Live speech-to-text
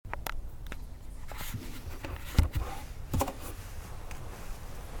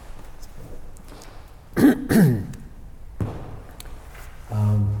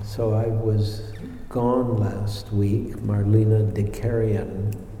So I was gone last week. Marlena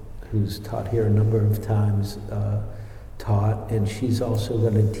Dekarian, who's taught here a number of times, taught, and she's also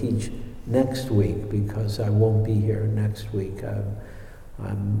going to teach next week because I won't be here next week.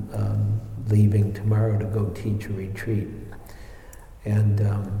 I'm leaving tomorrow to go teach a retreat. And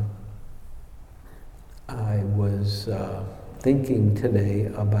I was thinking today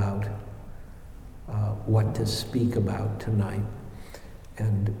about what to speak about tonight.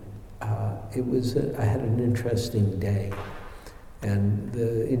 And I had an interesting day. And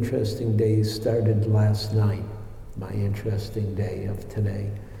the interesting day started last night, my interesting day of today,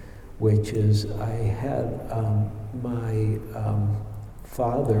 which is I had my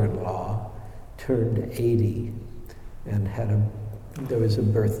father-in-law turned 80 and there was a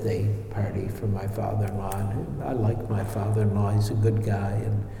birthday party for my father-in-law. And I like my father-in-law, he's a good guy,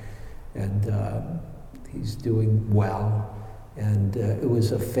 and he's doing well. And it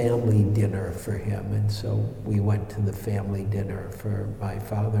was a family dinner for him, and so we went to the family dinner for my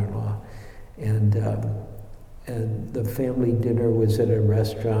father-in-law. And the family dinner was at a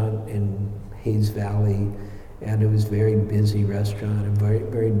restaurant in Hayes Valley, and it was a very busy restaurant and very,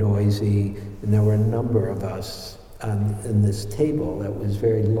 very noisy, and there were a number of us in this table that was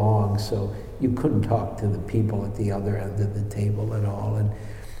very long, so you couldn't talk to the people at the other end of the table at all. And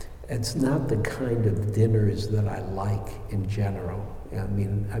it's not the kind of dinners that I like in general. I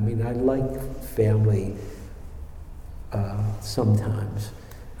mean, I like family sometimes,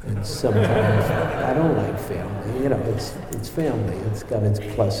 and sometimes I don't like family. You know, it's family. It's got its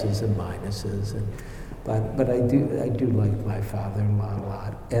pluses and minuses, but I do like my father-in-law a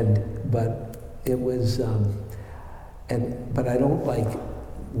lot. But it was, but I don't like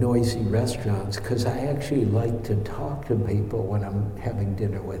noisy restaurants because I actually like to talk to people when I'm having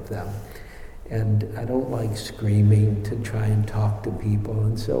dinner with them, and I don't like screaming to try and talk to people,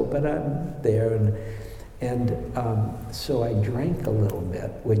 and so but I'm there, and so I drank a little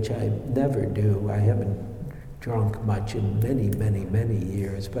bit, which I never do. I haven't drunk much in many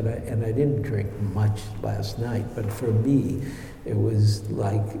years, but I didn't drink much last night. But for me, it was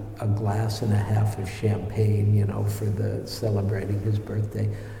like a glass and a half of champagne, you know, for celebrating his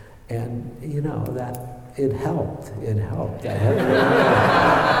birthday. And, you know, that, it helped. I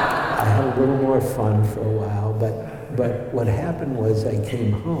had a little more fun for a while, but what happened was I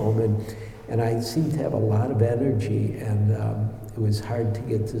came home and I seemed to have a lot of energy, and it was hard to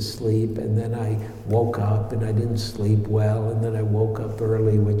get to sleep, and then I woke up and I didn't sleep well, and then I woke up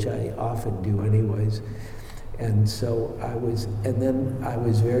early, which I often do anyways. And so I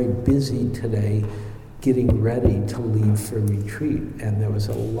was very busy today getting ready to leave for retreat, and there was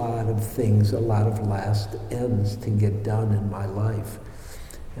a lot of things, a lot of last ends to get done in my life.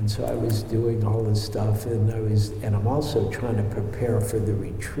 And so I was doing all this stuff, and I'm also trying to prepare for the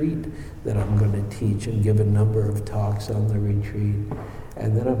retreat that I'm going to teach and give a number of talks on the retreat.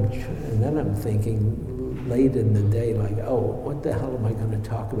 And then I'm thinking late in the day, like, oh, what the hell am I going to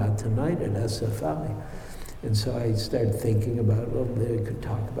talk about tonight at SFI? And so I started thinking about, well, I could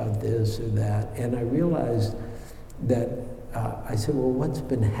talk about this or that. And I realized that, I said, well, what's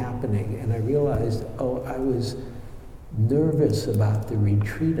been happening? And I realized, I was nervous about the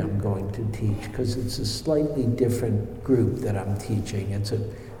retreat I'm going to teach because it's a slightly different group that I'm teaching. It's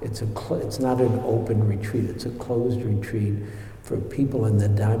not an open retreat, it's a closed retreat for people in the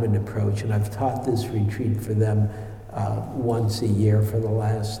Diamond Approach. And I've taught this retreat for them once a year for the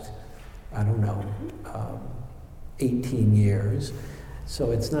last, 18 years.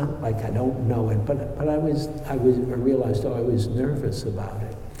 So it's not like I don't know it, but I realized, I was nervous about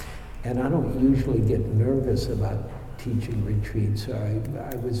it. And I don't usually get nervous about teaching retreats, so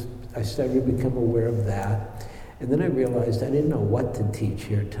I started to become aware of that. And then I realized I didn't know what to teach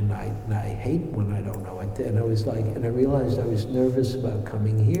here tonight, and I hate when I don't know what to, and I realized I was nervous about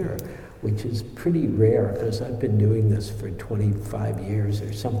coming here, which is pretty rare because I've been doing this for 25 years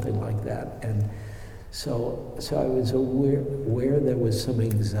or something like that. And so I was aware there was some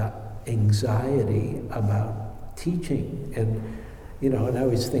anxiety about teaching, and and I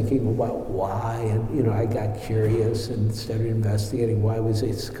was thinking about why, and I got curious and started investigating why. Was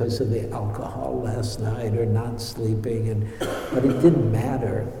it because of the alcohol last night or not sleeping? But it didn't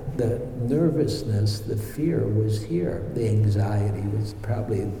matter. The nervousness, the fear was here. The anxiety was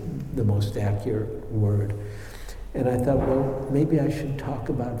probably the most accurate word. And I thought, well, maybe I should talk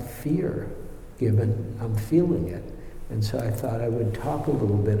about fear, given I'm feeling it. And so I thought I would talk a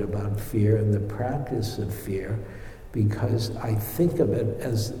little bit about fear and the practice of fear, because I think of it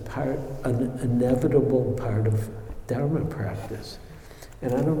as an inevitable part of Dharma practice.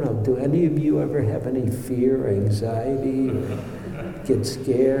 And I don't know, do any of you ever have any fear, anxiety, or get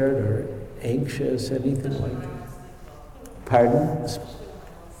scared or anxious, anything like that? Pardon?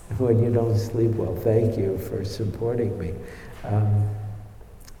 When you don't sleep well. Thank you for supporting me.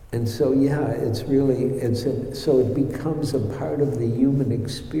 And so, yeah, it's really, so it becomes a part of the human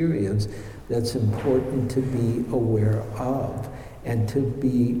experience that's important to be aware of. And to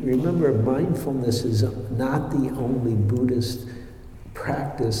be, remember, mindfulness is not the only Buddhist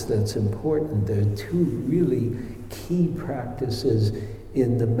practice that's important. There are two really key practices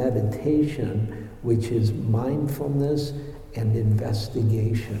in the meditation, which is mindfulness and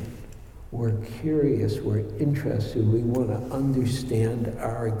investigation. We're curious, we're interested, we want to understand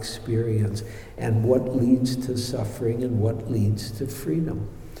our experience and what leads to suffering and what leads to freedom.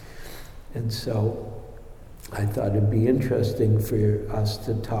 And so I thought it'd be interesting for us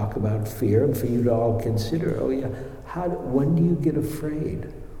to talk about fear and for you to all consider, oh yeah, when do you get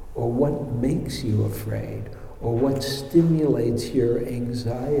afraid? Or what makes you afraid? Or what stimulates your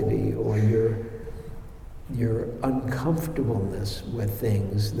anxiety or your uncomfortableness with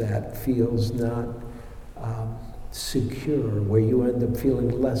things that feels not secure, where you end up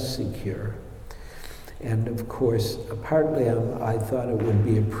feeling less secure. And of course, partly I thought it would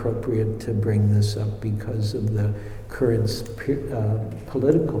be appropriate to bring this up because of the current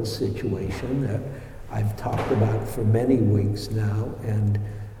political situation that I've talked about for many weeks now, and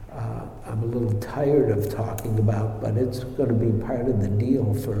I'm a little tired of talking about, but it's going to be part of the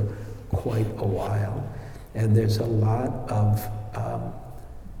deal for quite a while. And there's a lot of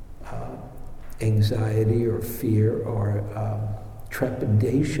anxiety or fear or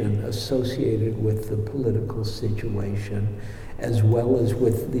trepidation associated with the political situation, as well as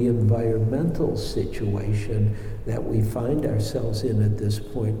with the environmental situation that we find ourselves in at this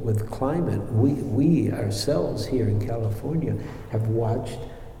point with climate. We ourselves here in California have watched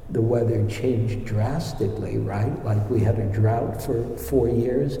the weather change drastically, right? Like we had a drought for 4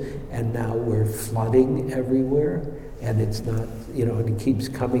 years, and now we're flooding everywhere, and it's not, and it keeps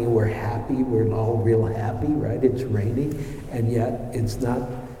coming, and we're happy, we're all real happy, right? It's raining, and yet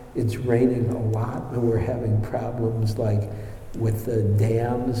it's raining a lot, and we're having problems like with the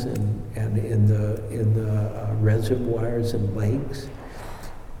dams and in the reservoirs and lakes.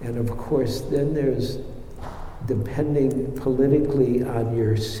 And of course, then there's, depending politically on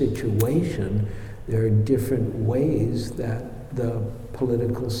your situation, there are different ways that the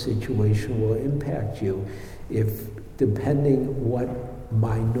political situation will impact you. Depending what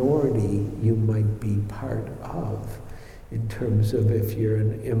minority you might be part of, in terms of if you're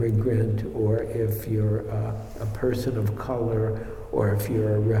an immigrant or if you're a person of color or if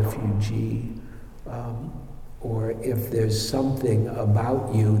you're a refugee, or if there's something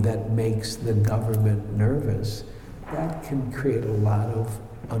about you that makes the government nervous, that can create a lot of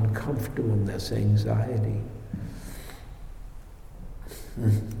uncomfortableness, anxiety.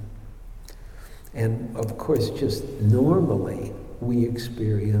 And of course, just normally, we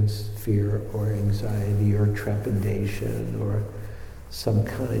experience fear or anxiety or trepidation or some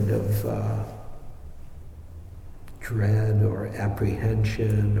kind of dread or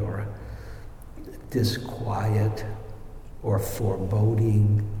apprehension or disquiet or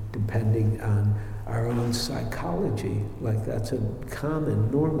foreboding, depending on our own psychology. Like that's a common,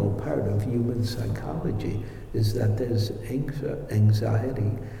 normal part of human psychology, is that there's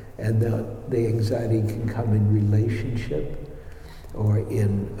anxiety, and the anxiety can come in relationship or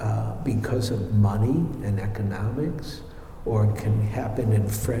in because of money and economics, or it can happen in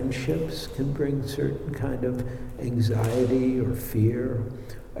friendships, can bring certain kind of anxiety or fear.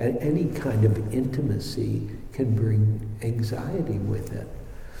 Any kind of intimacy can bring anxiety with it.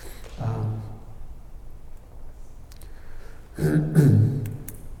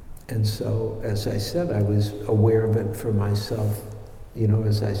 And so, as I said, I was aware of it for myself,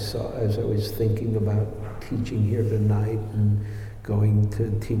 as I was thinking about teaching here tonight and going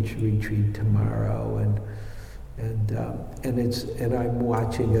to teach retreat tomorrow, and I'm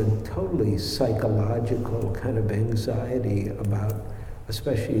watching a totally psychological kind of anxiety about,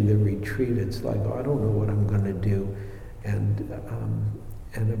 especially the retreat. It's like, I don't know what I'm going to do, and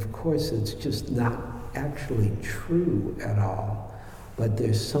of course it's just not actually true at all. But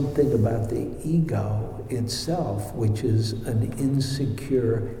there's something about the ego itself, which is an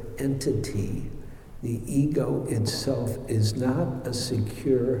insecure entity. The ego itself is not a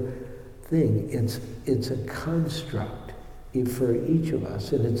secure thing. It's a construct for each of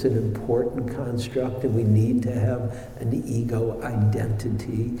us, and it's an important construct, and we need to have an ego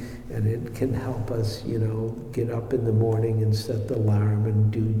identity, and it can help us, get up in the morning and set the alarm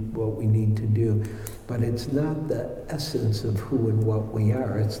and do what we need to do. But but it's not the essence of who and what we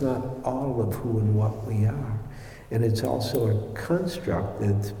are. It's not all of who and what we are. And it's also a construct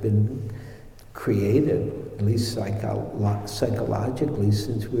that's been created, at least psychologically,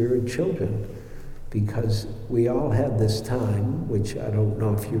 since we were children. Because we all had this time, which I don't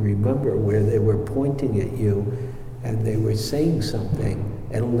know if you remember, where they were pointing at you and they were saying something,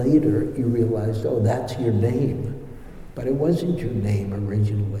 and later you realized, oh, that's your name. But it wasn't your name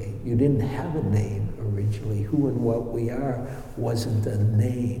originally. You didn't have a name originally. Who and what we are wasn't a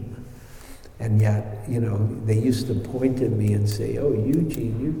name. And yet, they used to point at me and say, oh,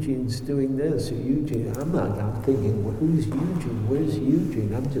 Eugene's doing this, or Eugene. I'm thinking, well, who's Eugene? Where's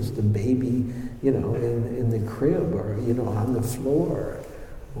Eugene? I'm just a baby, in the crib or, on the floor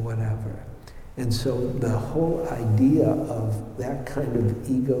or whatever. And so the whole idea of that kind of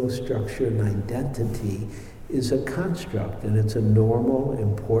ego structure and identity is a construct, and it's a normal,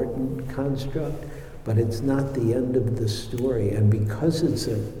 important construct, but it's not the end of the story. And because it's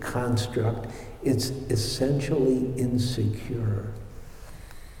a construct, it's essentially insecure.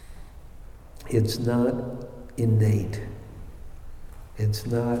 It's not innate. It's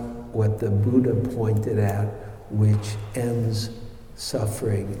not what the Buddha pointed at, which ends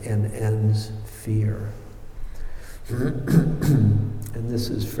suffering and ends fear. And this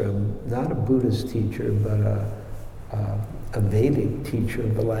is from not a Buddhist teacher, but a Vedic teacher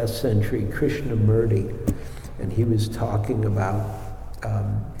of the last century, Krishnamurti, and he was talking about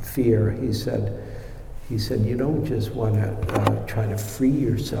fear. He said, you don't just want to try to free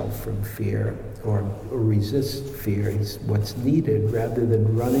yourself from fear or resist fear. What's needed, rather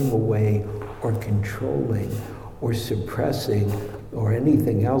than running away or controlling or suppressing or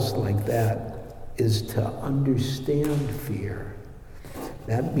anything else like that, is to understand fear.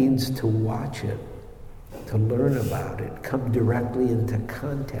 That means to watch it, to learn about it, come directly into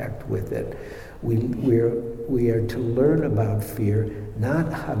contact with it. We are to learn about fear,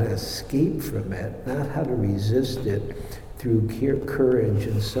 not how to escape from it, not how to resist it through courage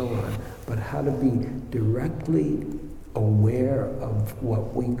and so on, but how to be directly aware of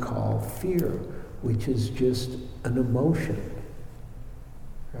what we call fear, which is just an emotion,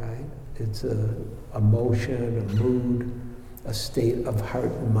 right? It's an emotion, a mood, a state of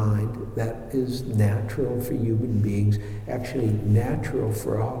heart and mind that is natural for human beings, actually natural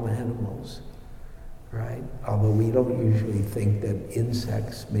for all animals, right? Although we don't usually think that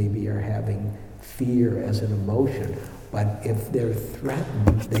insects maybe are having fear as an emotion, but if they're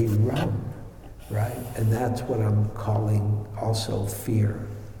threatened, they run, right? And that's what I'm calling also fear.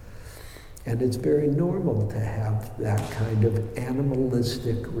 And it's very normal to have that kind of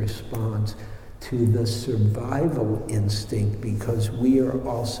animalistic response to the survival instinct, because we are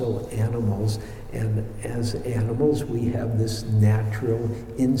also animals, and as animals we have this natural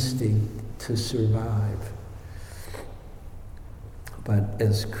instinct to survive. But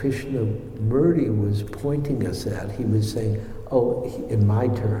as Krishnamurti was pointing us at, he was saying, in my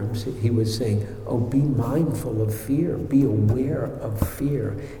terms, he was saying, be mindful of fear, be aware of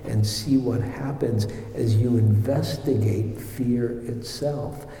fear, and see what happens as you investigate fear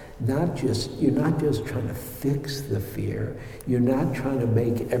itself. You're not just trying to fix the fear. You're not trying to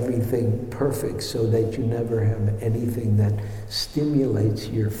make everything perfect so that you never have anything that stimulates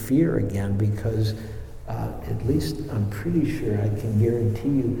your fear again, because at least I'm pretty sure I can guarantee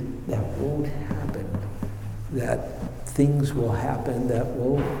you that won't happen. That things will happen that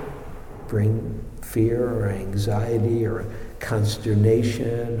will bring fear or anxiety or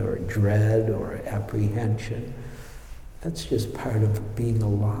consternation or dread or apprehension. That's just part of being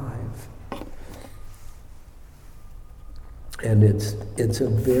alive. And it's a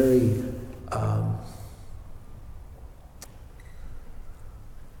very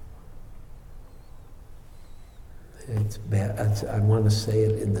it's bad. I want to say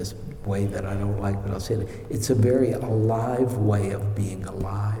it in this way that I don't like, but I'll say it. It's a very alive way of being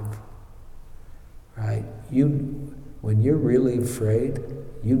alive, right? When you're really afraid,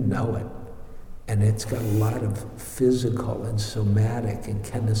 you know it. And it's got a lot of physical and somatic and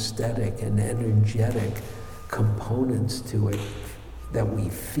kinesthetic and energetic components to it that we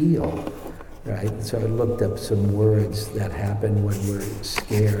feel, right? So I looked up some words that happen when we're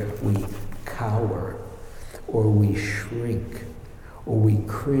scared. We cower, or we shrink, or we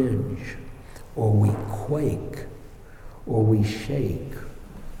cringe, or we quake, or we shake,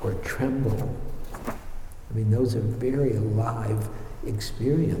 or tremble. I mean, those are very alive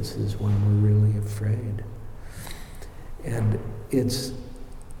experiences when we're really afraid. And it's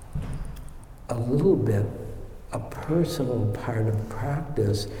a little bit a personal part of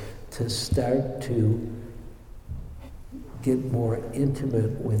practice to start to get more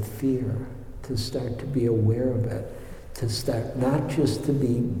intimate with fear, to start to be aware of it, to start not just to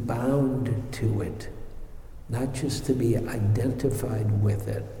be bound to it, not just to be identified with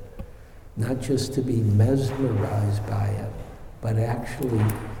it, not just to be mesmerized by it, but actually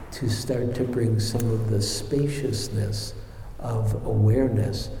to start to bring some of the spaciousness of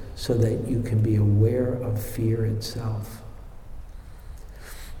awareness so that you can be aware of fear itself.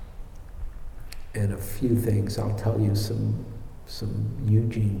 And a few things, I'll tell you some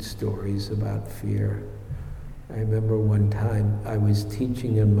Eugene stories about fear. I remember one time I was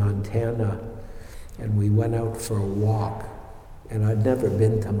teaching in Montana, and we went out for a walk, and I'd never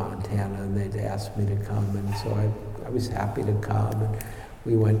been to Montana, and they'd asked me to come, and so I was happy to come, and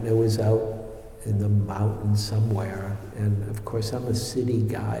we went. It was out in the mountains somewhere, and of course I'm a city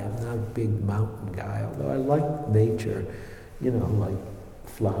guy, I'm not a big mountain guy, although I like nature, like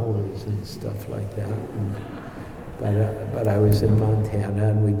flowers and stuff like that. But I was in Montana,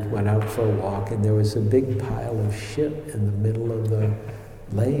 and we went out for a walk, and there was a big pile of shit in the middle of the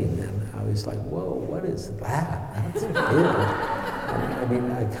lane, and I was like, whoa, what is that? That's big. I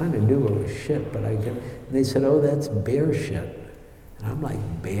mean, I kind of knew it was shit, but and they said, oh, that's bear shit. And I'm like,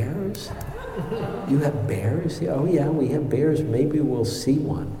 bears? You have bears? Oh yeah, we have bears, maybe we'll see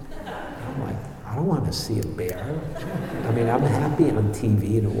one. I'm like, I don't want to see a bear. I mean, I'm happy on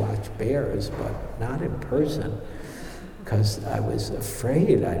TV to watch bears, but not in person. Because I was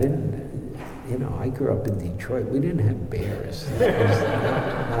afraid. I didn't, I grew up in Detroit. We didn't have bears. That was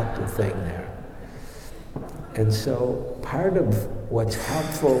not the thing there. And so part of what's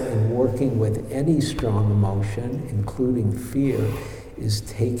helpful in working with any strong emotion, including fear, is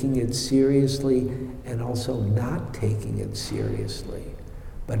taking it seriously and also not taking it seriously,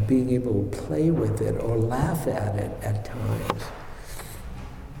 but being able to play with it or laugh at it at times.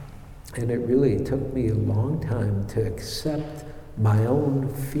 And it really took me a long time to accept my own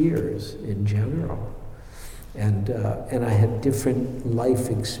fears in general. And I had different life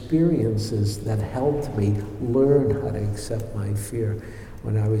experiences that helped me learn how to accept my fear.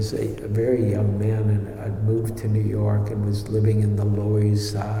 When I was a very young man, and I'd moved to New York and was living in the Lower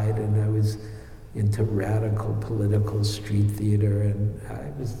East Side, and I was into radical political street theater, and I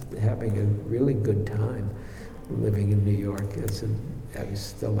was having a really good time living in New York I was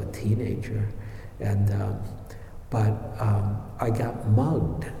still a teenager, but I got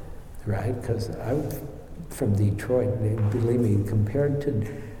mugged, right? Because I'm from Detroit, and believe me, compared to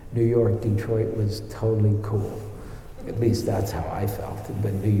New York, Detroit was totally cool. At least that's how I felt.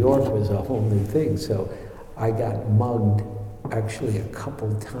 But New York was a whole new thing. So I got mugged actually a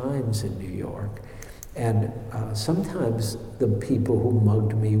couple times in New York, and sometimes the people who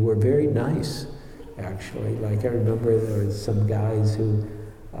mugged me were very nice. Actually, like I remember there were some guys who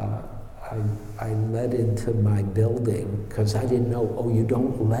I let into my building because I didn't know, you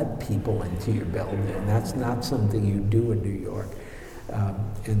don't let people into your building. That's not something you do in New York.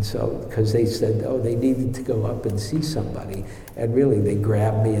 And so, because they said, they needed to go up and see somebody. And really, they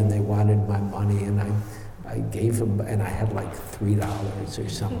grabbed me and they wanted my money, and I gave them, and I had like $3 or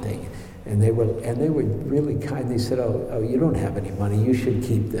something. And they were really kind. They said, oh, you don't have any money. You should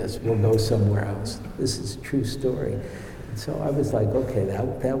keep this. We'll go somewhere else. This is a true story. And so I was like, okay,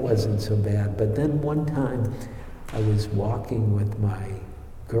 that wasn't so bad. But then one time, I was walking with my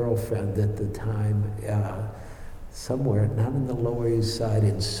girlfriend at the time, somewhere, not in the Lower East Side,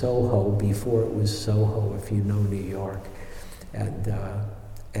 in Soho, before it was Soho, if you know New York.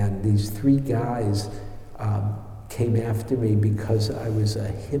 And these three guys came after me because I was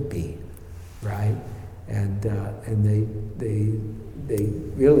a hippie, right? And they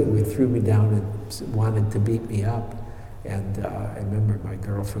really threw me down and wanted to beat me up. And I remember my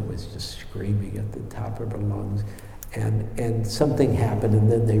girlfriend was just screaming at the top of her lungs. And something happened,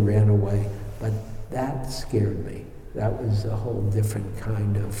 and then they ran away. But that scared me. That was a whole different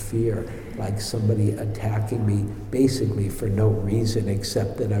kind of fear, like somebody attacking me basically for no reason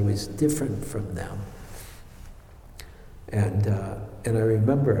except that I was different from them. And I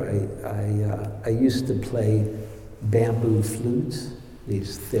remember I used to play bamboo flutes,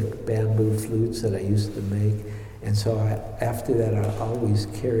 these thick bamboo flutes that I used to make. And so after that, I always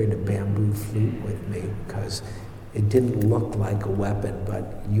carried a bamboo flute with me because it didn't look like a weapon,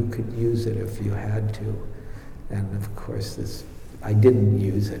 but you could use it if you had to. And of course, I didn't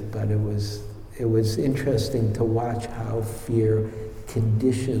use it, but it was interesting to watch how fear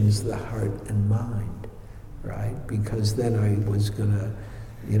conditions the heart and mind, right? Because then I was gonna,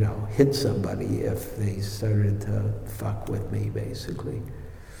 hit somebody if they started to fuck with me, basically.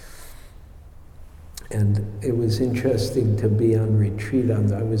 And it was interesting to be on retreat.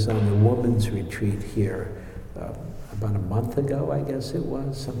 I was on a woman's retreat here about a month ago, I guess it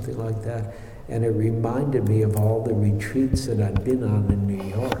was, something like that. And it reminded me of all the retreats that I'd been on in New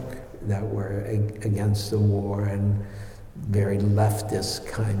York that were against the war and very leftist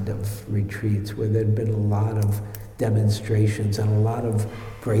kind of retreats where there'd been a lot of demonstrations and a lot of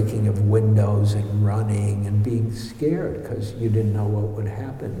breaking of windows and running and being scared because you didn't know what would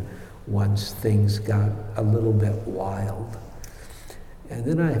happen once things got a little bit wild. And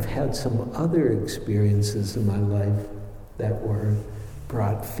then I've had some other experiences in my life that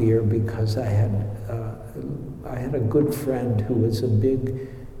brought fear because I had a good friend who was a big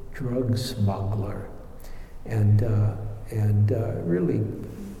drug smuggler and really,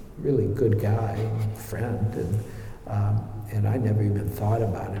 really good guy, friend, and I never even thought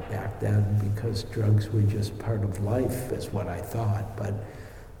about it back then because drugs were just part of life, is what I thought.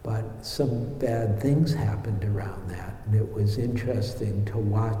 But some bad things happened around that, and it was interesting to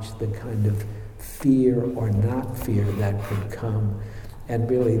watch the kind of fear or not fear that could come. And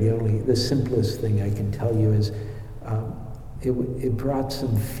really, the simplest thing I can tell you is it brought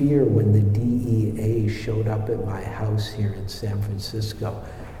some fear when the DEA showed up at my house here in San Francisco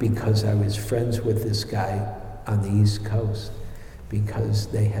because I was friends with this guy on the East Coast because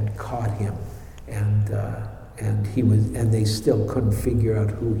they had caught him and they still couldn't figure out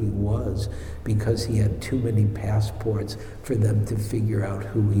who he was because he had too many passports for them to figure out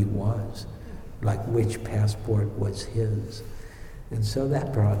who he was, like which passport was his. And so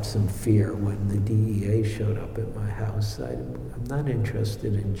that brought some fear when the DEA showed up at my house. I'm not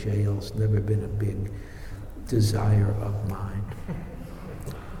interested in jails, never been a big desire of mine.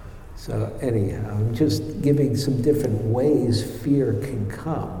 So anyhow, I'm just giving some different ways fear can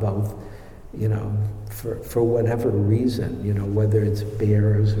come, both, for whatever reason, whether it's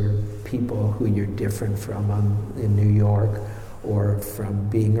bears or people who you're different from in New York, or from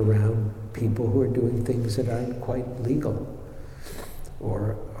being around people who are doing things that aren't quite legal.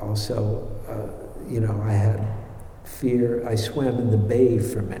 Or also, I had fear. I swam in the bay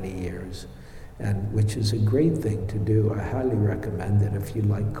for many years, and which is a great thing to do. I highly recommend it if you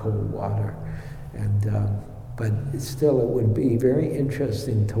like cold water. But still, it would be very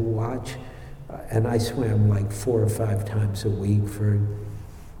interesting to watch. And I swam like 4 or 5 times a week for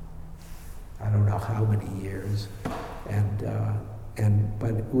I don't know how many years,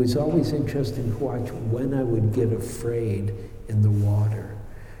 but it was always interesting to watch when I would get afraid in the water,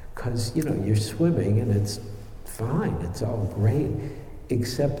 because you're swimming and it's fine, it's all great,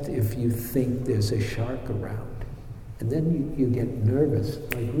 except if you think there's a shark around, and then you get nervous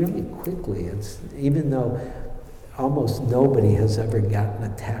like really quickly. It's even though almost nobody has ever gotten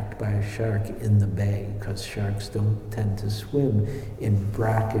attacked by a shark in the bay, because sharks don't tend to swim in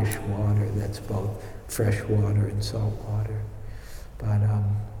brackish water that's both fresh water and salt water. But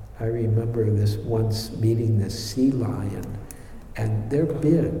I remember this once meeting this sea lion, and they're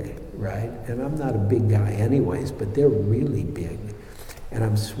big, right? And I'm not a big guy anyways, but they're really big. And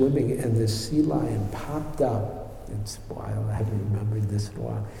I'm swimming, and this sea lion popped up. It's wild, I haven't remembered this in a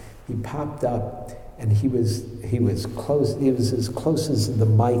while. He popped up, and he was close. He was as close as the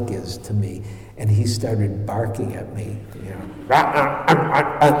mic is to me, and he started barking at me,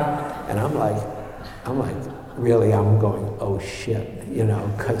 and I'm like, really, I'm going, oh shit,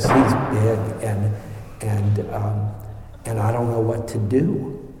 because he's big, and I don't know what to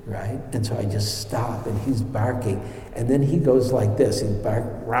do, right? And so I just stop, and he's barking, and then he goes like this. He's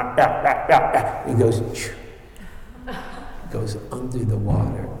barking, he goes under the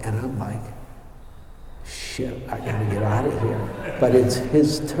water, and I'm like, shit, I gotta get out of here. But it's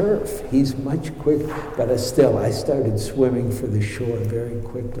his turf. He's much quicker. But still, I started swimming for the shore very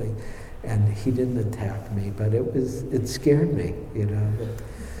quickly, and he didn't attack me. But it scared me,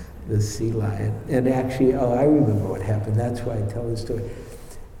 the sea lion. And actually, I remember what happened. That's why I tell the story.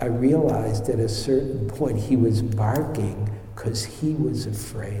 I realized at a certain point he was barking because he was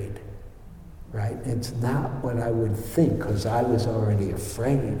afraid, right? It's not what I would think, because I was already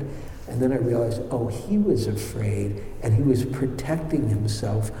afraid. And then I realized, he was afraid, and he was protecting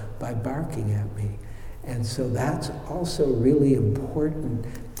himself by barking at me. And so that's also really important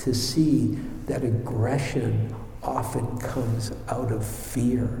to see that aggression often comes out of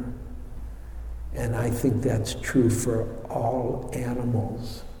fear. And I think that's true for all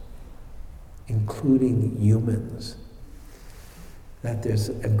animals, including humans, that there's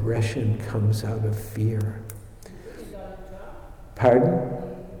aggression comes out of fear. Pardon?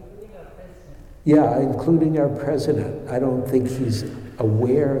 Yeah, including our president. I don't think he's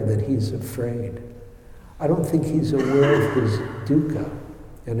aware that he's afraid. I don't think he's aware of his dukkha.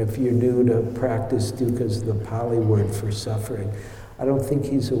 And if you're new to practice, dukkha is the Pali word for suffering. I don't think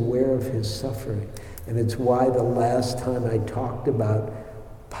he's aware of his suffering. And it's why the last time I talked about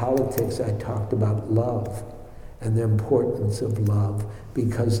politics, I talked about love and the importance of love,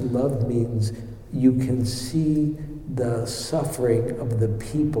 because love means you can see the suffering of the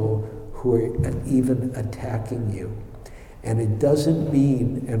people who are even attacking you. And it doesn't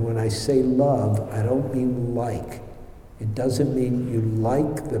mean, and when I say love, I don't mean like. It doesn't mean you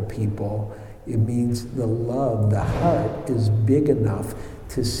like the people. It means the love, the heart is big enough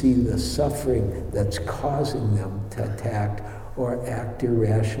to see the suffering that's causing them to attack or act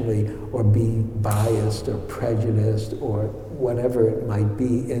irrationally or be biased or prejudiced or whatever it might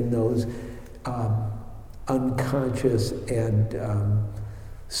be in those unconscious and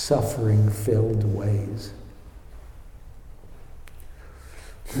suffering-filled ways.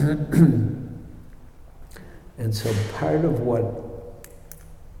 And so part of what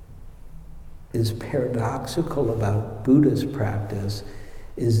is paradoxical about Buddhist practice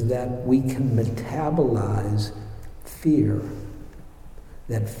is that we can metabolize fear,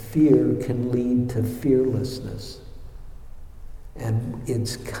 that fear can lead to fearlessness. And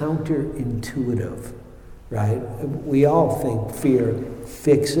it's counterintuitive, right? We all think fear,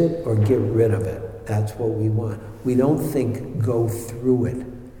 fix it or get rid of it. That's what we want. We don't think go through it.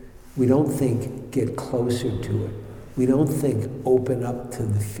 We don't think get closer to it. We don't think open up to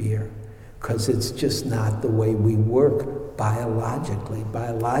the fear, because it's just not the way we work biologically.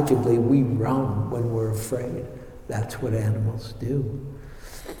 Biologically, we run when we're afraid. That's what animals do.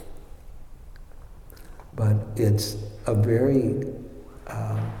 But it's a very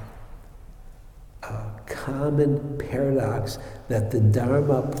common paradox that the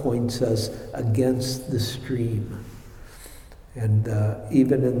Dharma points us against the stream. And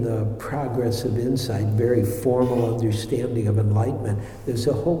even in the Progress of Insight, very formal understanding of enlightenment, there's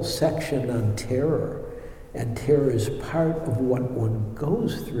a whole section on terror. And terror is part of what one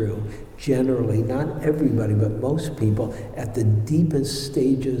goes through, generally, not everybody, but most people, at the deepest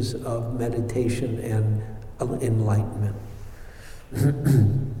stages of meditation and enlightenment.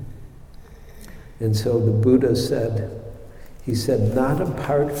 And so the Buddha said, he said, not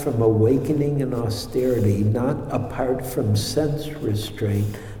apart from awakening and austerity, not apart from sense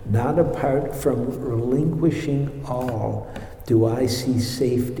restraint, not apart from relinquishing all, do I see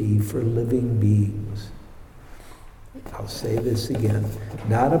safety for living beings. I'll say this again.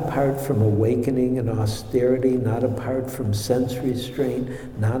 Not apart from awakening and austerity, not apart from sense restraint,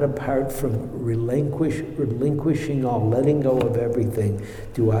 not apart from relinquishing all, letting go of everything,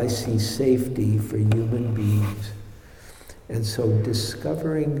 do I see safety for human beings. And so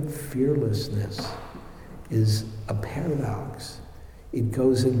discovering fearlessness is a paradox. It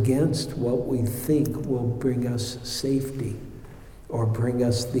goes against what we think will bring us safety or bring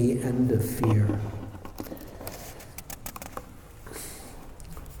us the end of fear.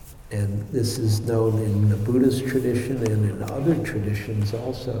 And this is known in the Buddhist tradition and in other traditions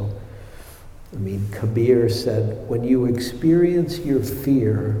also. I mean, Kabir said, when you experience your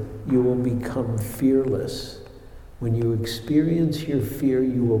fear, you will become fearless. When you experience your fear,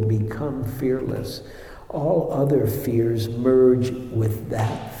 you will become fearless. All other fears merge with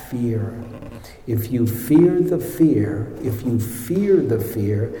that fear. If you fear the fear,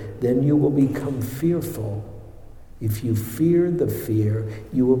 then you will become fearful. If you fear the fear,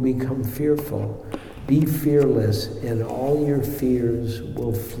 you will become fearful. Be fearless, and all your fears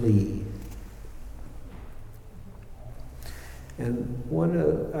will flee. And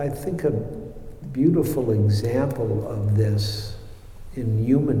I think a beautiful example of this in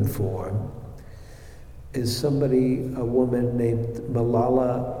human form is a woman named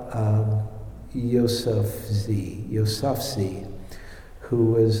Malala Yousafzai, who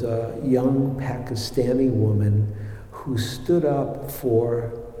was a young Pakistani woman who stood up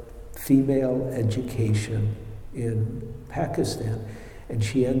for female education in Pakistan, and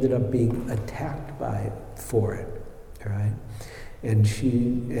she ended up being attacked for it, right? And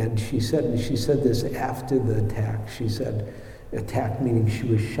she said this after the attack. She said, attack meaning she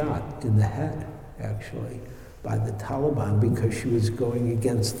was shot in the head, actually, by the Taliban because she was going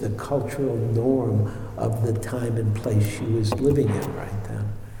against the cultural norm of the time and place she was living in right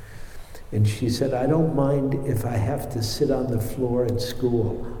then. And she said, I don't mind if I have to sit on the floor at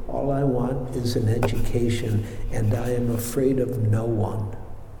school. All I want is an education, and I am afraid of no one.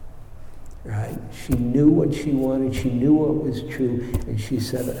 Right? She knew what she wanted, she knew what was true, and she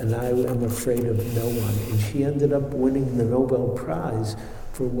said, and I am afraid of no one. And she ended up winning the Nobel Prize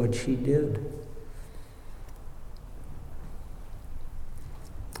for what she did.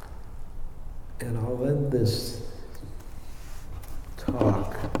 And I'll end this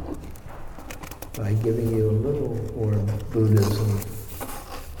talk by giving you a little more Buddhism.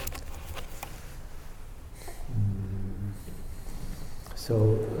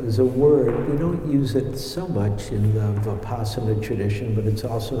 is a word, we don't use it so much in the Vipassana tradition, but it's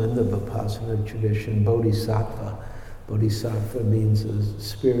also in the Vipassana tradition, bodhisattva. Bodhisattva means a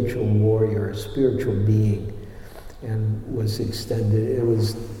spiritual warrior, a spiritual being, and was extended, it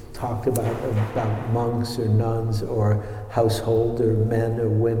was talked about monks or nuns or household or men or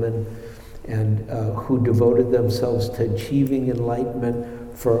women, and who devoted themselves to achieving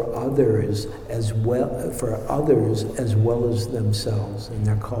enlightenment for others as well as themselves, and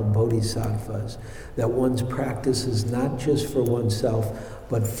they're called bodhisattvas. That one's practice is not just for oneself,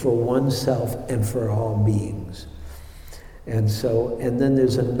 but for oneself and for all beings. And then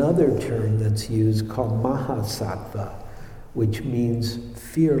there's another term that's used called mahasattva, which means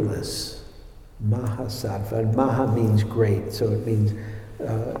fearless. Mahasattva, and maha means great, so it means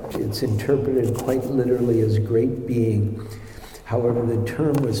it's interpreted quite literally as great being. However, the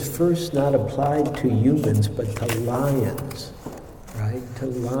term was first not applied to humans, but to lions, right? To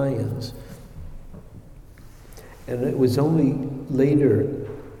lions. And it was only later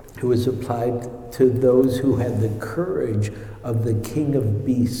it was applied to those who had the courage of the king of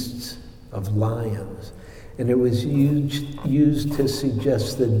beasts, of lions. And it was used to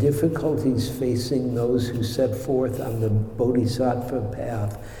suggest the difficulties facing those who set forth on the bodhisattva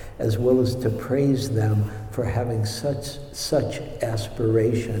path, as well as to praise them for having such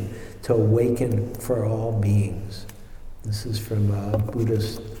aspiration to awaken for all beings. This is from a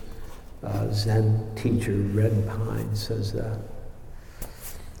Buddhist Zen teacher, Red Pine, says that.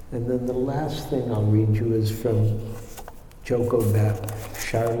 And then the last thing I'll read you is from Joko Beck,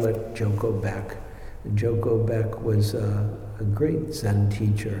 Charlotte Joko Beck. And Joko Beck was a great Zen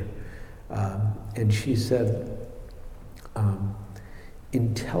teacher. And she said,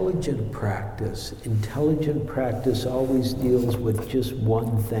 intelligent practice always deals with just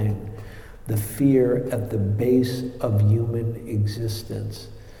one thing, the fear at the base of human existence.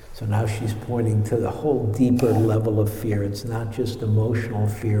 So now she's pointing to the whole deeper level of fear. It's not just emotional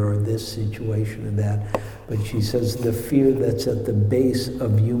fear or this situation and that, but she says the fear that's at the base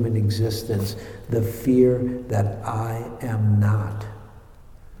of human existence, the fear that I am not.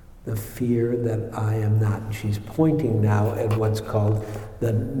 The fear that I am not. She's pointing now at what's called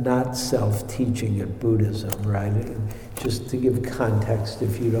the not-self teaching in Buddhism, right? And just to give context,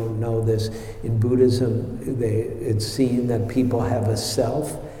 if you don't know this, in Buddhism, it's seen that people have a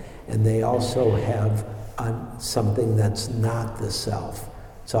self, and they also have something that's not the self.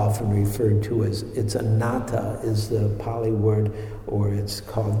 It's often referred to as, it's anatta is the Pali word, or it's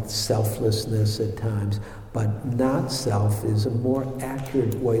called selflessness at times. But not self is a more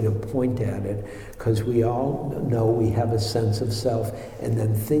accurate way to point at it, because we all know we have a sense of self, and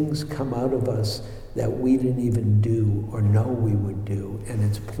then things come out of us that we didn't even do or know we would do. And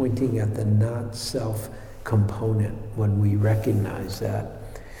it's pointing at the not self component when we recognize that.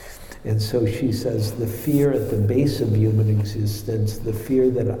 And so she says, the fear at the base of human existence, the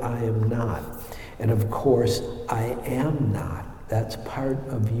fear that I am not. And of course, I am not. That's part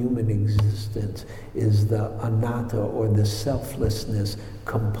of human existence, is the anatta, or the selflessness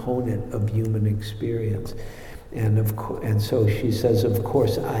component of human experience. And so she says, of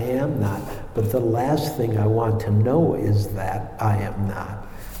course, I am not, but the last thing I want to know is that I am not.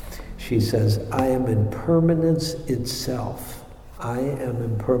 She says, I am impermanence itself. I am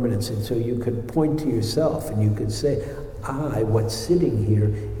impermanence. And so you could point to yourself and you could say, what's sitting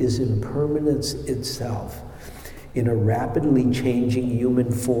here is impermanence itself, in a rapidly changing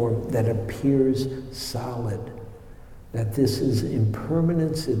human form that appears solid. That this is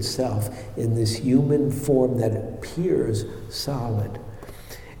impermanence itself in this human form that appears solid.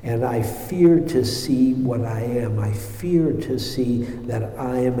 And I fear to see what I am. I fear to see that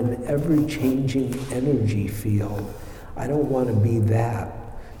I am an ever-changing energy field. I don't want to be that.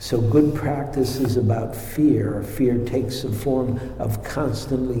 So good practice is about fear. Fear takes the form of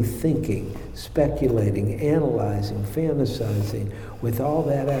constantly thinking, speculating, analyzing, fantasizing. With all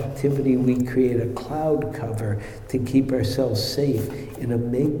that activity, we create a cloud cover to keep ourselves safe in a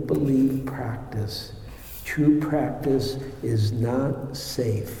make-believe practice. True practice is not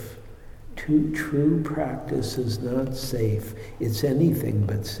safe. True practice is not safe. It's anything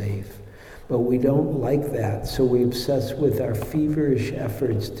but safe. But we don't like that, so we obsess with our feverish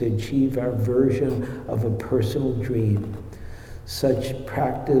efforts to achieve our version of a personal dream. Such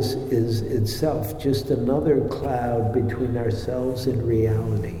practice is itself just another cloud between ourselves and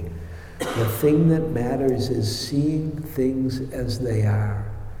reality. The thing that matters is seeing things as they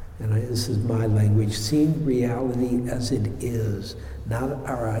are. And this is my language, seeing reality as it is, not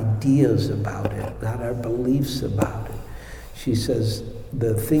our ideas about it, not our beliefs about it. She says,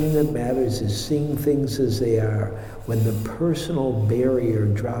 the thing that matters is seeing things as they are. When the personal barrier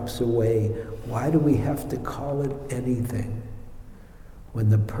drops away, why do we have to call it anything? When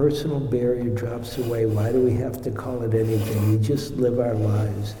the personal barrier drops away, why do we have to call it anything? We just live our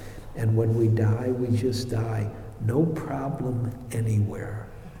lives. And when we die, we just die. No problem anywhere.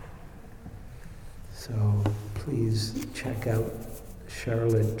 So please check out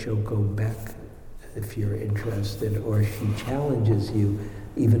Charlotte Joko Beck if you're interested, or she challenges you,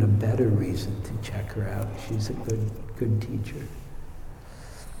 even a better reason to check her out. She's a good teacher.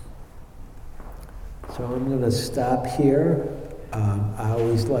 So I'm going to stop here. I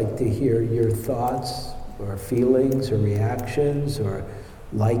always like to hear your thoughts or feelings or reactions, or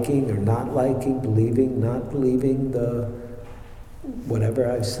liking or not liking, believing, not believing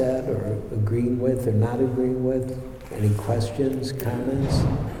whatever I've said, or agreeing with or not agreeing with. Any questions, comments,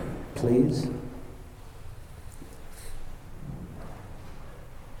 please?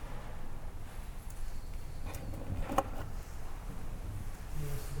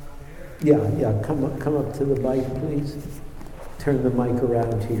 Yeah, come up to the mic, please. Turn the mic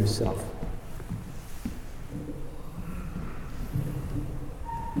around to yourself.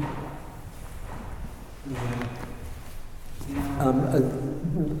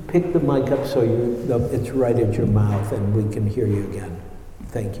 Pick the mic up so it's right at your mouth and we can hear you again.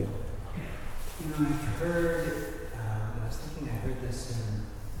 Thank you. I was thinking I heard this in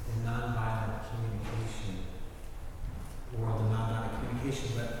nonviolent communication, world of nonviolent communication,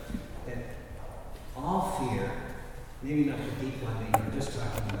 but that all fear, maybe not the deep one that you were just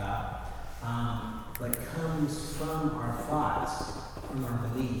talking about, but comes from our thoughts, from our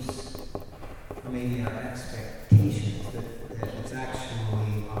beliefs, or maybe our expectations, that it's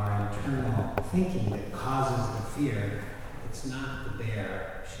actually our internal thinking that causes the fear. It's not the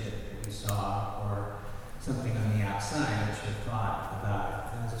bear shit that we saw or something on the outside, it's your thought about it.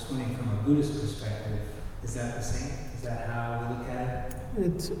 And I was just wondering, from a Buddhist perspective, is that the same? Is that how we look at it?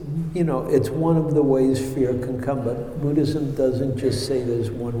 It's one of the ways fear can come, but Buddhism doesn't just say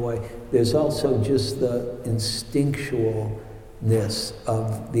there's one way. There's also just the instinctualness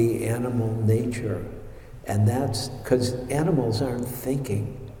of the animal nature. And that's because animals aren't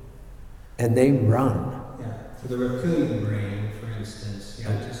thinking, and they run. Yeah, so the reptilian brain, for instance,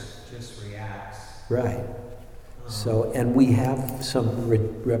 just reacts. Right. So, and we have some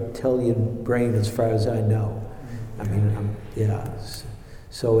reptilian brain as far as I know. I mean,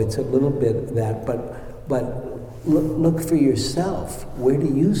 So it's a little bit of that, but look for yourself. Where do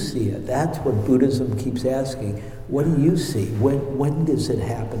you see it? That's what Buddhism keeps asking. What do you see? When does it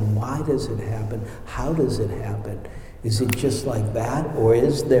happen? Why does it happen? How does it happen? Is it just like that, or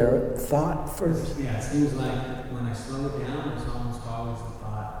is there thought first? Yeah, it seems like when I slow it down, it's almost always the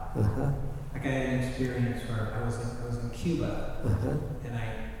thought. Uh-huh. Like I had an experience where I was in Cuba, and I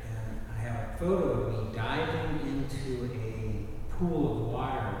have a photo of me diving into a pool of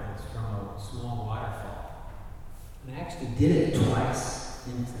water that's from a small waterfall. And I actually did it twice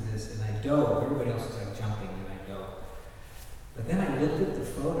into this, and I dove. Everybody else was like jumping, and I dove. But then I looked at the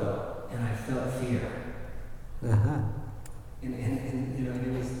photo, and I felt fear. And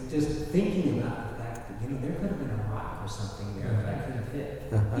it was just thinking about the fact that, there could have been a rock or something there that I could have hit.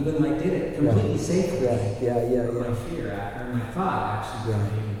 Even though I did it completely safely. Right, yeah. My fear, or my thought actually.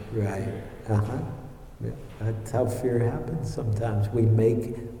 Right. Yeah. That's how fear happens sometimes. We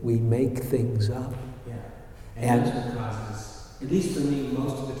make things up. Yeah. And that's what causes, at least for me,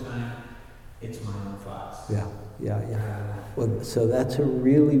 most of the time, it's my own thoughts. Yeah. Well, so that's a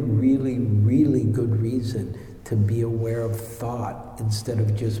really, really, really good reason to be aware of thought instead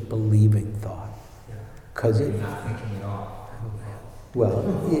of just believing thought. Because not thinking at all. Well,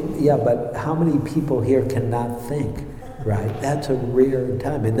 yeah, but how many people here cannot think, right? That's a rare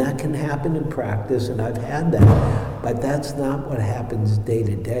time, and that can happen in practice, and I've had that, but that's not what happens day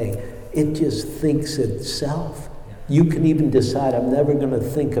to day. It just thinks itself. You can even decide, I'm never going to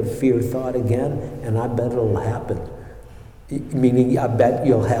think a fear thought again, and I bet it'll happen. Meaning, I bet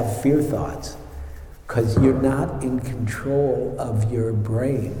you'll have fear thoughts, because you're not in control of your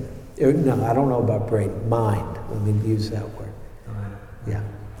brain. No, I don't know about brain, mind. Let me use that word. Yeah.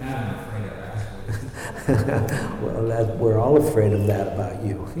 That I'm afraid of, actually. Well, we're all afraid of that about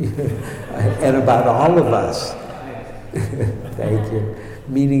you, and about all of us. Thank you.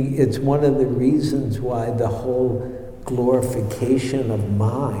 Meaning, it's one of the reasons why the whole glorification of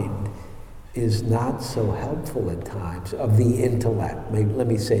mind is not so helpful at times, of the intellect. Maybe, let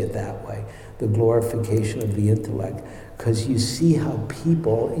me say it that way. The glorification of the intellect. Because you see how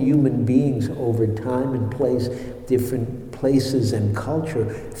people, human beings over time and place, different places and culture,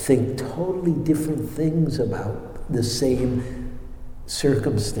 think totally different things about the same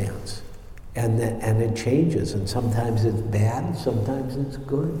circumstance. And it changes, and sometimes it's bad, and sometimes it's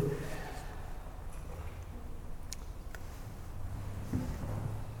good.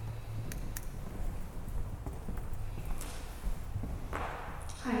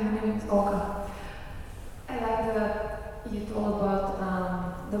 Hi, my name is Olga. I like that you told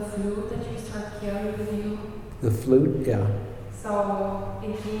about the flute that you start carrying with you. The flute, yeah. So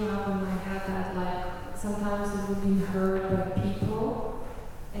it came up in my head that like sometimes it would be heard by people,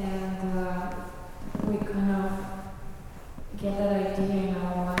 and we kind of get that idea in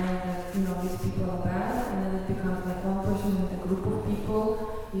our mind that these people are bad, and then it becomes like one person in a group of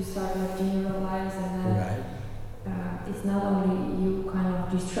people. You start like generalize, and then. Right. It's not only you kind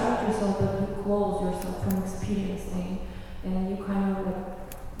of distract yourself, but you close yourself from experiencing, and you kind of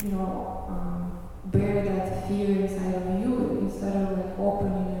bear that fear inside of you instead of like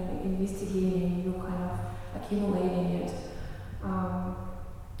opening and investigating. You kind of accumulating it,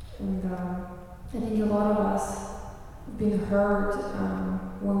 and I think a lot of us have been hurt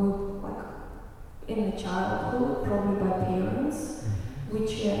when we like in the childhood, probably by parents,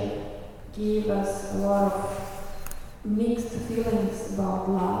 which gave us a lot of mixed feelings about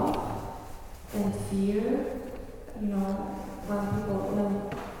love and fear. When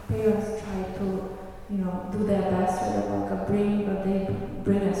parents try to, do their best, sort of like but they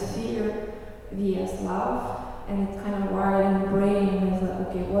bring us fear via love, and it's kind of wired in the brain as like,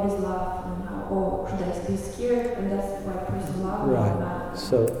 okay, what is love, and how, should I be scared, and that's why person love or Right. not.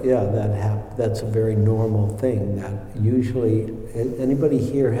 So yeah, that's a very normal thing. That usually, anybody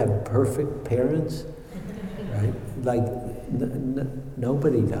here have perfect parents? Right? Like,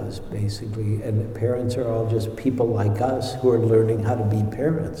 nobody does, basically. And parents are all just people like us who are learning how to be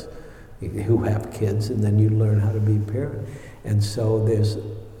parents, who have kids, and then you learn how to be a parent. And so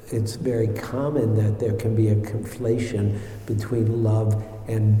it's very common that there can be a conflation between love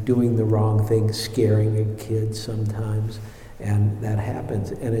and doing the wrong thing, scaring a kid sometimes. And that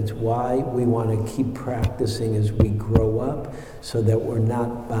happens. And it's why we want to keep practicing as we grow up so that we're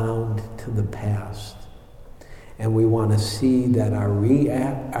not bound to the past. And we want to see that our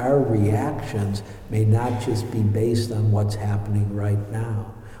reactions may not just be based on what's happening right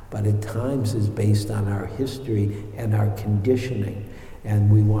now, but at times is based on our history and our conditioning.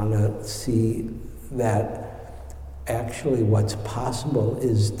 And we want to see that actually what's possible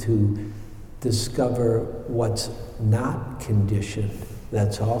is to discover what's not conditioned.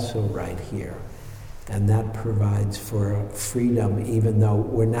 That's also right here. And that provides for freedom, even though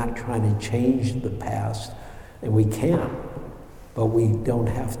we're not trying to change the past. And we can't, but we don't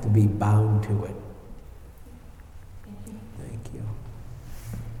have to be bound to it. Thank you.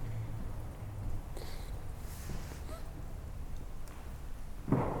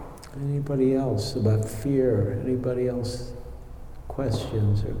 Anybody else about fear? Anybody else?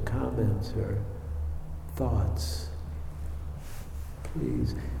 Questions or comments or thoughts?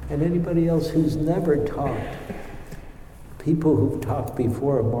 Please. And anybody else who's never talked? People who've talked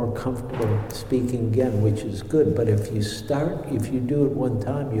before are more comfortable speaking again, which is good. But if you do it one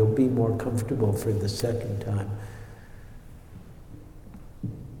time, you'll be more comfortable for the second time.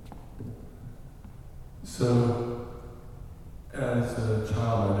 So, as a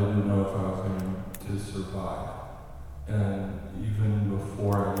child, I didn't know if I was going to survive. And even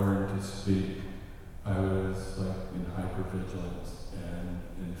before I learned to speak, I was like in hypervigilance and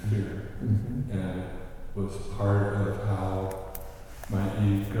in fear. Mm-hmm. And it was part of how my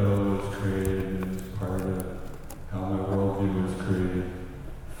ego was created, and it was part of how my worldview was created.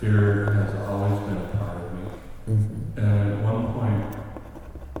 Fear has always been a part of me. Mm-hmm. And at one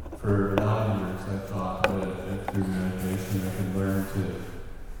point, for a lot of years, I thought that through meditation I could learn to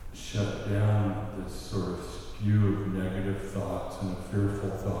shut down this sort of spew of negative thoughts and fearful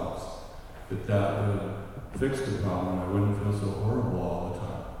thoughts, that would fix the problem. I wouldn't feel so horrible all the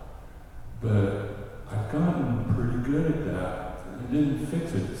time. But I've gotten pretty good at that. It didn't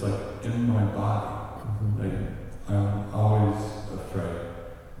fix it. It's like in my body. Mm-hmm. Like I'm always afraid.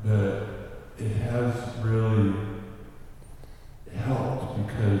 But it has really helped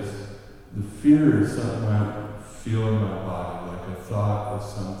because the fear is something I feel in my body. Like a thought is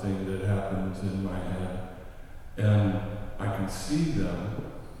something that happens in my head. And I can see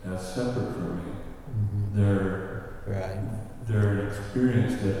them as separate from me. Mm-hmm. They're an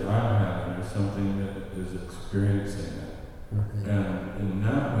experience that I'm having, or something that is experiencing it. Mm-hmm. And in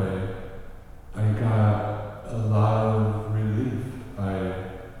that way, I got a lot of relief.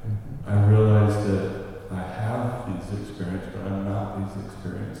 I realized that I have these experiences, but I'm not these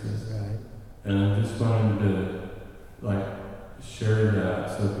experiences. Right. And I just wanted to share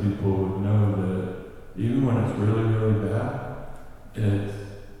that so people would know that even when it's really, really bad, it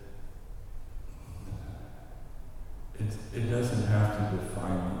doesn't have to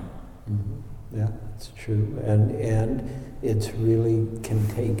define me. Mm-hmm. Yeah, it's true. And it's really can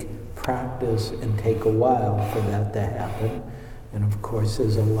take practice and take a while for that to happen. And of course,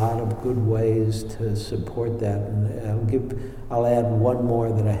 there's a lot of good ways to support that. And I'll add one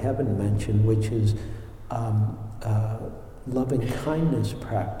more that I haven't mentioned, which is loving kindness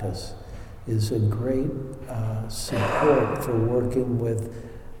practice is a great support for working with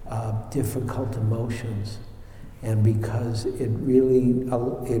difficult emotions. And because it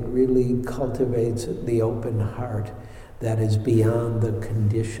really cultivates the open heart that is beyond the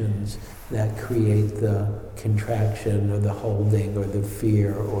conditions that create the contraction or the holding or the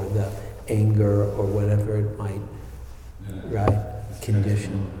fear or the anger or whatever it might,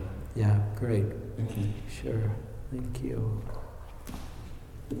 condition. Yeah, great. Thank you. Sure, thank you.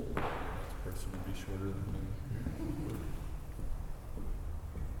 This person would be shorter than me.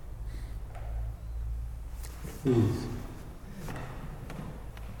 Please.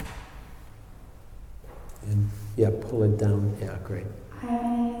 And yeah, pull it down. Yeah, great. Hi,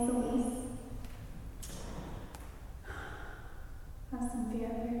 my name is Elise. I have some fear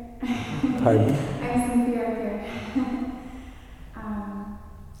up here. Pardon? I have some fear up here.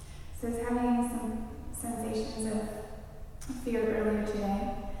 So I was having some sensations of fear earlier today,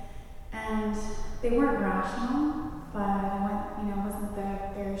 and they weren't rational, but I wasn't the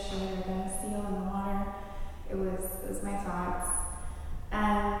bear shit or the seal in the water. It was my thoughts,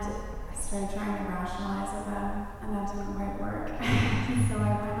 and I started trying to rationalize with them, and that didn't quite work. So I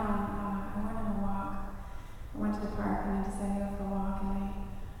went on a walk. I went to the park and I decided to go for a walk, and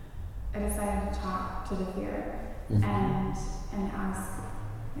I decided to talk to the fear and ask,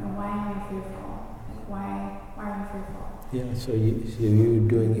 why am I fearful? Like, why are you fearful? Yeah, so you're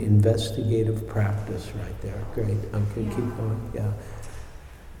doing investigative practice right there. Great. Okay, Yeah. keep going. Yeah.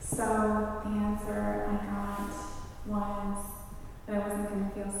 So the answer I got was that I wasn't going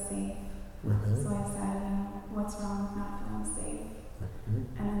to feel safe. So I said, what's wrong with not feeling safe?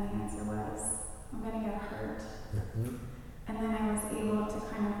 And then the answer was, I'm going to get hurt. And then I was able to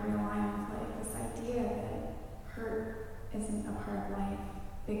kind of realign with this idea that hurt isn't a part of life,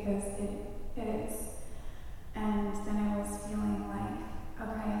 because it is. And then I was feeling like,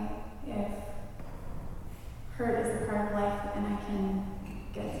 okay, if hurt is a part of life and I can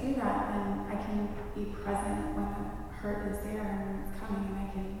get through that, then I can be present when the hurt is there and when it's coming, and I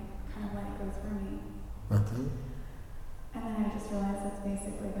can kind of let it go through me. And then I just realized that's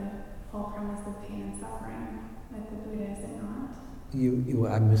basically the whole premise of pain and suffering, like the Buddha, is it not? I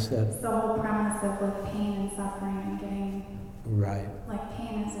missed that. It's the whole premise of pain and suffering and getting, Right.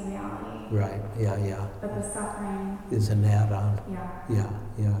 pain is a reality. Right. Yeah. But the suffering Is an add-on. Yeah.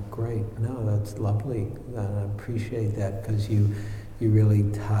 Yeah. Great. No, that's lovely. I appreciate that, because you really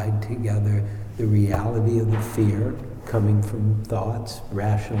tied together the reality of the fear coming from thoughts,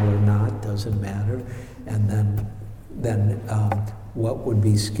 rational or not, doesn't matter, and then what would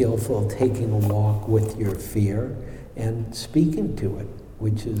be skillful, taking a walk with your fear and speaking to it,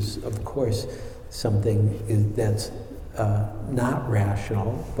 which is, of course, something that's not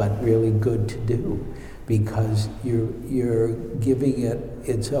rational, but really good to do, because you're giving it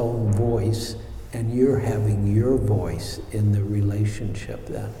its own voice, and you're having your voice in the relationship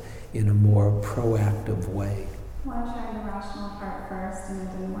then, in a more proactive way. Well, I tried the rational part first and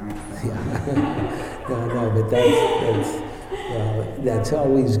it didn't work. So. Yeah. No, but that's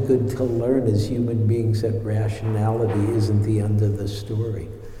always good to learn as human beings, that rationality isn't the end of the story.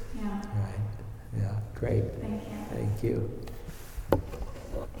 Yeah. Right. Yeah. Great. Thank you. Thank you.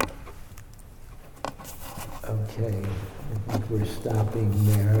 Okay, I think we're stopping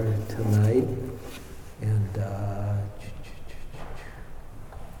there tonight,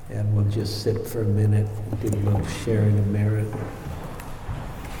 and we'll just sit for a minute and do a little sharing of merit.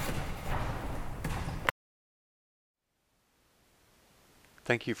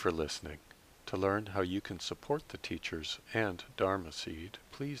 Thank you for listening. To learn how you can support the teachers and Dharma Seed,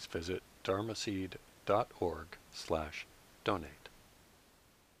 please visit dharmaseed.org/donate.